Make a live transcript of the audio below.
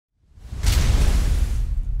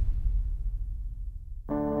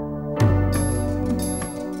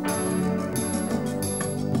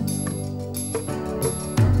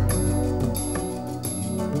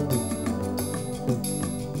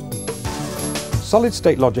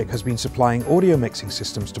Solid-state logic has been supplying audio mixing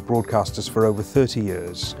systems to broadcasters for over 30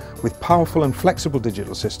 years, with powerful and flexible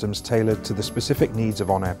digital systems tailored to the specific needs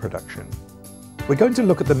of on-air production. We're going to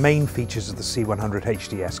look at the main features of the C100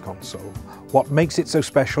 HDS console, what makes it so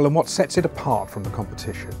special and what sets it apart from the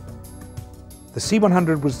competition. The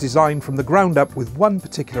C100 was designed from the ground up with one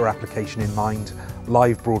particular application in mind: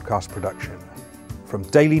 live broadcast production. From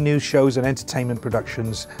daily news shows and entertainment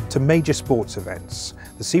productions to major sports events,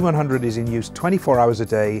 the C100 is in use 24 hours a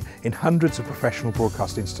day in hundreds of professional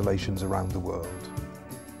broadcast installations around the world.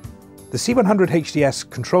 The C100 HDS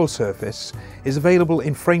control surface is available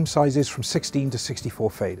in frame sizes from 16 to 64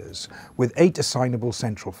 faders, with 8 assignable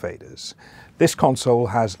central faders. This console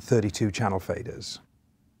has 32 channel faders.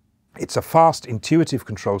 It's a fast, intuitive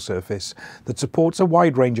control surface that supports a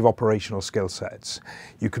wide range of operational skill sets.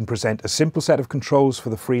 You can present a simple set of controls for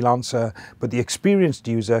the freelancer, but the experienced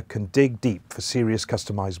user can dig deep for serious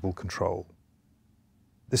customizable control.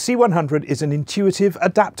 The C100 is an intuitive,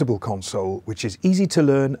 adaptable console which is easy to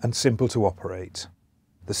learn and simple to operate.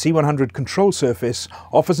 The C100 control surface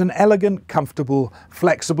offers an elegant, comfortable,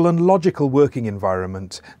 flexible and logical working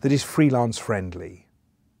environment that is freelance friendly.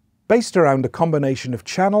 Based around a combination of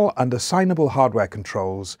channel and assignable hardware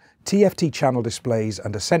controls, TFT channel displays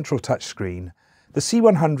and a central touchscreen, the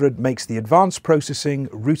C100 makes the advanced processing,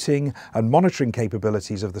 routing and monitoring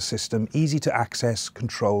capabilities of the system easy to access,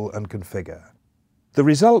 control and configure. The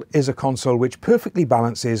result is a console which perfectly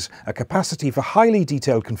balances a capacity for highly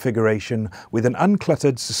detailed configuration with an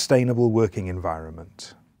uncluttered, sustainable working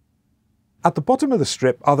environment. At the bottom of the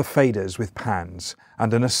strip are the faders with pans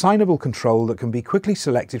and an assignable control that can be quickly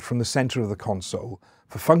selected from the center of the console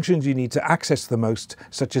for functions you need to access the most,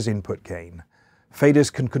 such as input gain.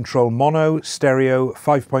 Faders can control mono, stereo,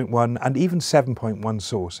 5.1 and even 7.1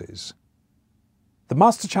 sources. The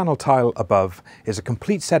master channel tile above is a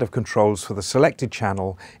complete set of controls for the selected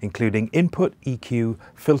channel, including input, EQ,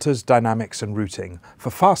 filters, dynamics and routing for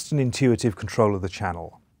fast and intuitive control of the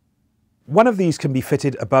channel. One of these can be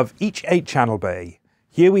fitted above each 8-channel bay.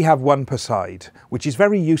 Here we have one per side, which is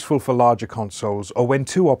very useful for larger consoles or when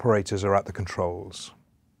 2 operators are at the controls.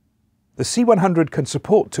 The C100 can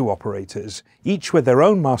support 2 operators, each with their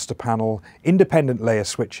own master panel, independent layer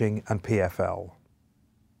switching and PFL.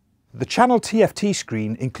 The channel TFT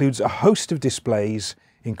screen includes a host of displays,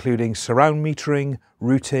 including surround metering,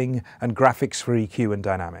 routing and graphics for EQ and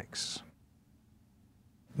dynamics.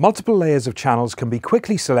 Multiple layers of channels can be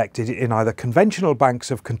quickly selected in either conventional banks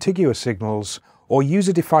of contiguous signals or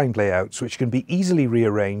user-defined layouts which can be easily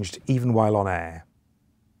rearranged even while on air.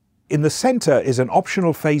 In the center is an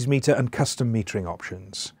optional phase meter and custom metering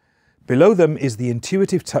options. Below them is the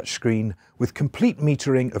intuitive touchscreen with complete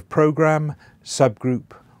metering of program,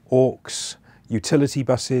 subgroup, aux, utility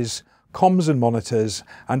buses, comms and monitors,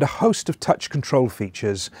 and a host of touch control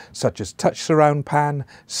features such as touch surround pan,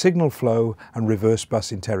 signal flow and reverse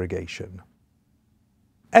bus interrogation.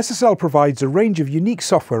 SSL provides a range of unique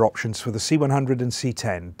software options for the C100 and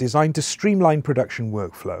C10 designed to streamline production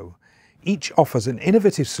workflow. Each offers an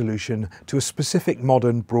innovative solution to a specific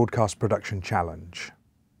modern broadcast production challenge.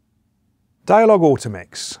 Dialogue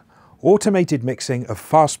Automix, automated mixing of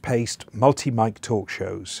fast-paced multi-mic talk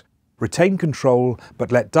shows. Retain control,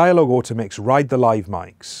 but let Dialogue Automix ride the live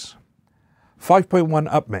mics.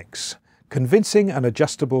 5.1 upmix, convincing and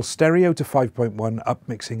adjustable stereo to 5.1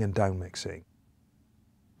 upmixing and downmixing.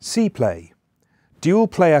 C-Play, dual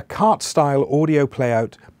player cart-style audio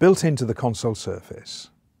playout built into the console surface.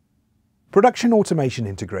 Production automation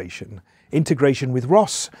integration, integration with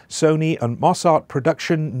ROS, Sony and MOSSART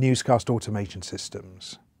production newscast automation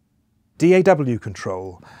systems. DAW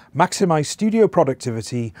control, maximize studio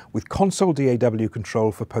productivity with console DAW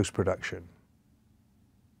control for post-production.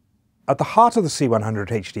 At the heart of the C100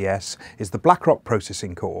 HDS is the BlackRock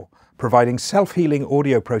processing core, providing self-healing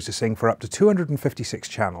audio processing for up to 256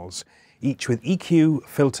 channels, each with EQ,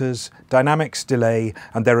 filters, dynamics, delay,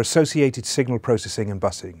 and their associated signal processing and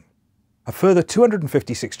busing. A further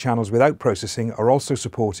 256 channels without processing are also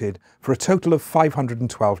supported for a total of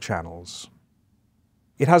 512 channels.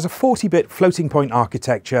 It has a 40-bit floating point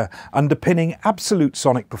architecture underpinning absolute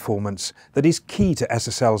sonic performance that is key to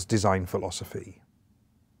SSL's design philosophy.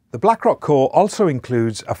 The BlackRock core also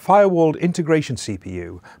includes a firewalled integration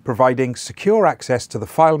CPU, providing secure access to the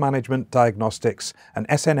file management, diagnostics, and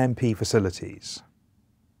SNMP facilities.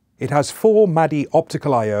 It has 4 MADI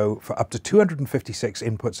optical I/O for up to 256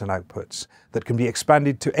 inputs and outputs that can be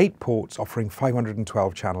expanded to 8 ports offering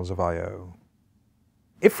 512 channels of I/O.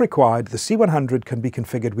 If required, the C100 can be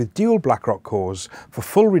configured with dual BlackRock cores for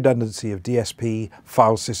full redundancy of DSP,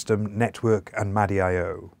 file system, network and MADI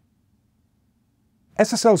I/O.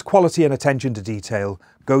 SSL's quality and attention to detail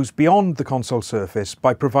goes beyond the console surface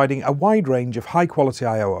by providing a wide range of high-quality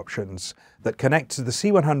I/O options that connect to the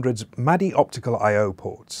C100's MADI optical I/O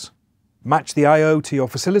ports. Match the I/O to your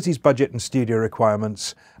facility's budget and studio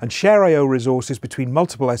requirements, and share I/O resources between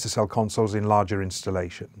multiple SSL consoles in larger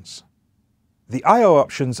installations. The I/O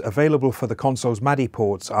options available for the console's MADI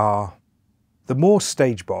ports are the MORSE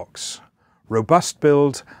Stagebox, robust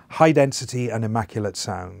build, high density and immaculate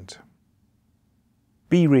sound.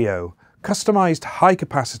 B-Rio, customized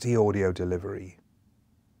high-capacity audio delivery.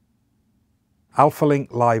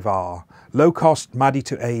 AlphaLink Live R, low-cost MADI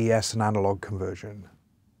to AES and analog conversion.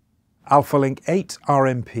 AlphaLink 8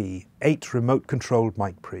 RMP, 8 remote-controlled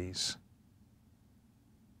mic pre's.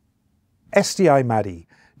 SDI-MADI,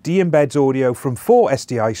 de-embeds audio from 4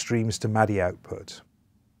 SDI streams to MADI output.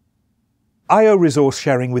 I/O resource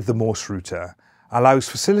sharing with the MORSE router allows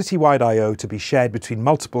facility-wide I/O to be shared between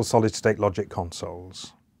multiple solid-state logic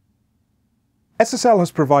consoles. SSL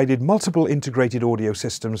has provided multiple integrated audio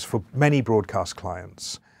systems for many broadcast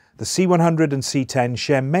clients. The C100 and C10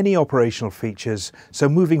 share many operational features, so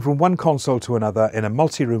moving from one console to another in a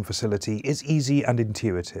multi-room facility is easy and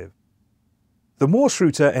intuitive. The MORSE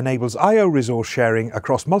router enables I/O resource sharing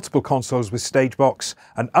across multiple consoles with Stagebox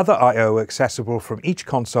and other I/O accessible from each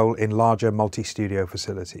console in larger multi-studio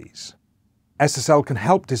facilities. SSL can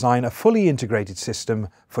help design a fully integrated system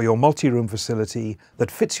for your multi-room facility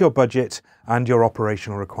that fits your budget and your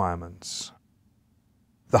operational requirements.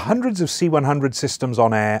 The hundreds of C100 systems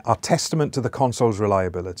on air are testament to the console's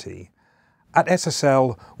reliability. At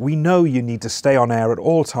SSL, we know you need to stay on air at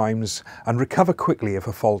all times and recover quickly if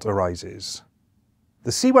a fault arises.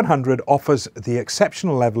 The C100 offers the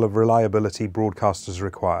exceptional level of reliability broadcasters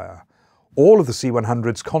require. All of the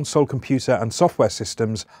C100's console computer and software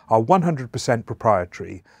systems are 100%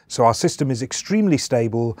 proprietary, so our system is extremely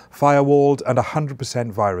stable, firewalled and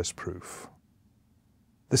 100% virus-proof.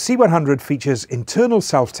 The C100 features internal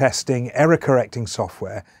self-testing, error-correcting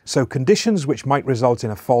software, so conditions which might result in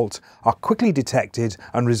a fault are quickly detected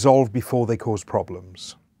and resolved before they cause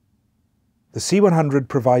problems. The C100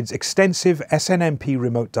 provides extensive SNMP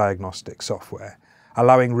remote diagnostic software,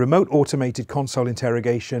 allowing remote automated console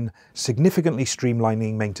interrogation, significantly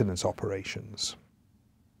streamlining maintenance operations.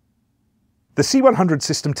 The C100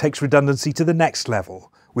 system takes redundancy to the next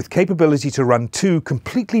level, with capability to run 2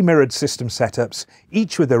 completely mirrored system setups,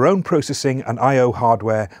 each with their own processing and I/O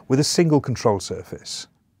hardware with a single control surface.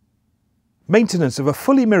 Maintenance of a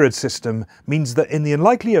fully mirrored system means that in the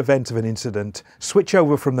unlikely event of an incident,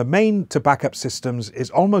 switchover from the main to backup systems is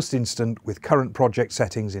almost instant with current project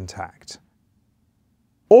settings intact.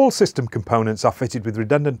 All system components are fitted with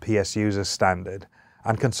redundant PSUs as standard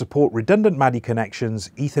and can support redundant MADI connections,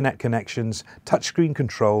 Ethernet connections, touchscreen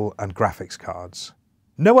control and graphics cards.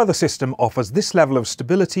 No other system offers this level of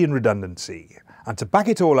stability and redundancy, and to back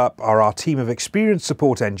it all up are our team of experienced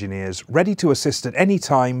support engineers ready to assist at any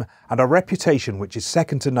time and a reputation which is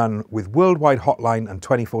second to none with worldwide hotline and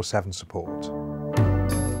 24/7 support.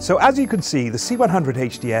 So as you can see, the C100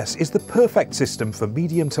 HDS is the perfect system for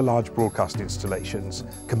medium to large broadcast installations,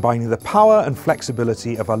 combining the power and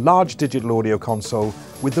flexibility of a large digital audio console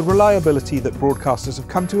with the reliability that broadcasters have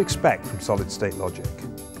come to expect from solid-state logic.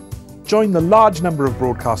 Join the large number of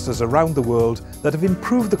broadcasters around the world that have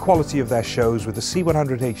improved the quality of their shows with the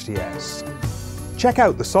C100 HDS. Check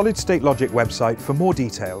out the Solid State Logic website for more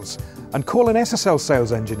details and call an SSL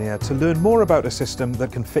sales engineer to learn more about a system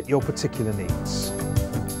that can fit your particular needs.